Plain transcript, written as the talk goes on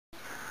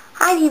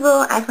Hi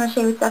people, I just want to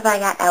show you stuff I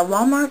got at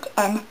Walmart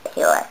and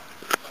Payless.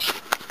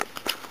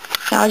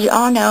 Now as you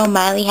all know,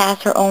 Miley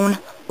has her own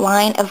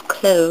line of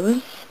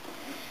clothes.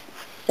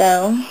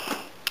 So,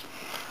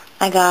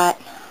 I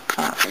got,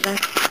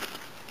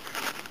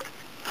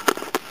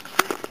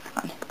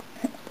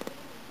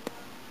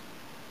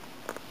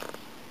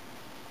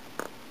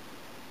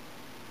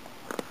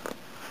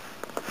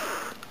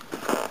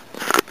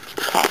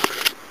 okay,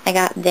 I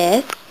got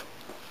this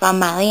from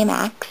Miley and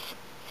Max.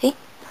 See?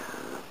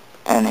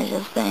 And there's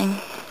this thing.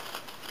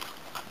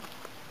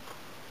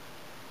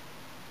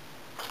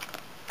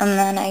 And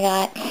then I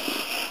got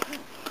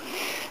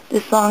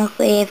this long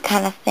sleeve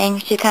kind of thing.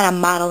 She's kind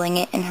of modeling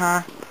it in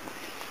her,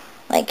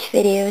 like,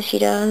 videos she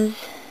does.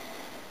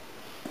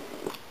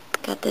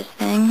 Got this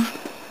thing.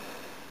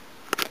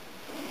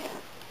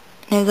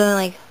 And it was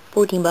only like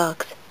 14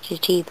 bucks, which is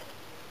cheap.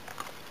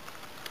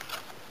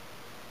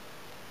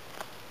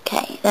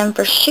 Okay, then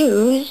for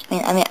shoes,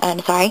 sorry,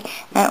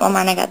 at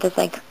Walmart I got this,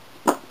 like,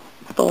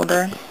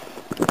 folder.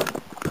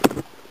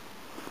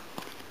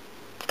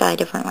 It's got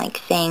different,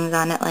 like, sayings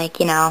on it, like,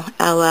 you know,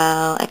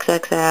 LOL,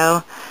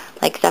 XOXO,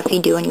 like stuff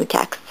you do when you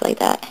text, like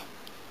that.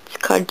 It's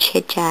called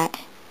Chit Chat.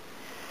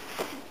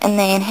 And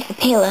then at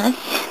Payless,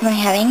 we're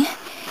having,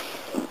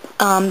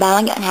 buy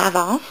one get one half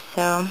off,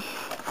 so,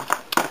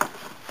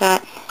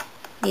 got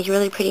these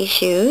really pretty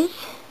shoes.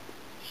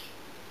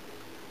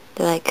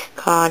 They're, like,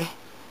 called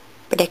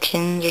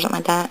Predictions or something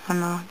like that. I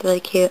don't know. They're really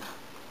cute.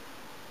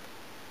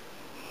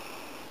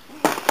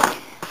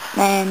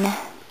 Then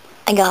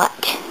I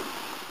got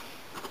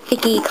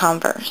Sticky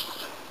Converse.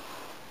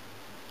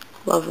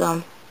 Love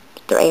them.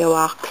 They're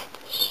Airwalk.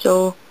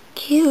 So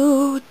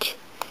cute.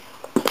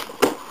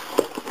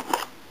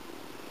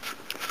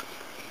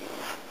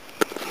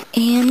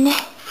 And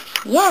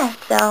yeah,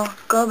 so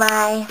go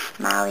buy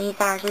Miley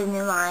Cyrus's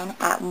new line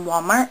at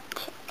Walmart.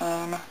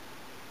 And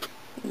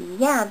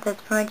yeah,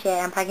 that's pretty much it.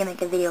 I'm probably gonna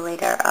make a video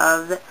later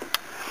of,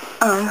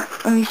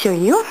 let me show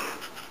you.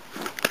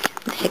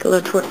 Let's take a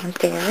little tour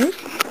downstairs.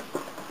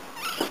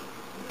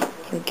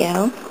 Here we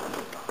go.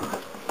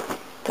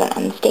 Go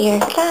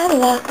downstairs. La la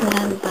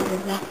la la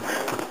la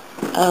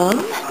la.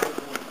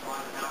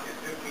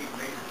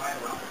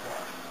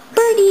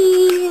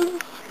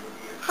 Birdies.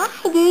 Hi,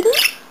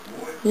 birdies.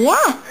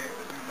 Yeah.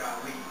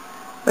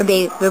 We're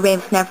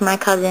baby now for my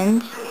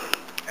cousins.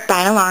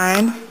 Ryan and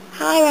Lauren.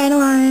 Hi, Ryan and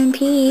Lauren.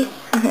 Peace.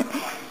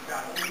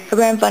 Hope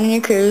you're having fun on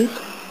your cruise.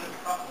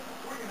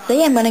 So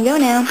yeah, I'm gonna go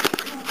now.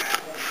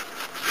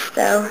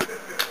 So,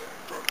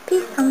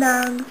 peace, home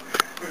dogs.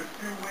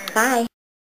 Bye.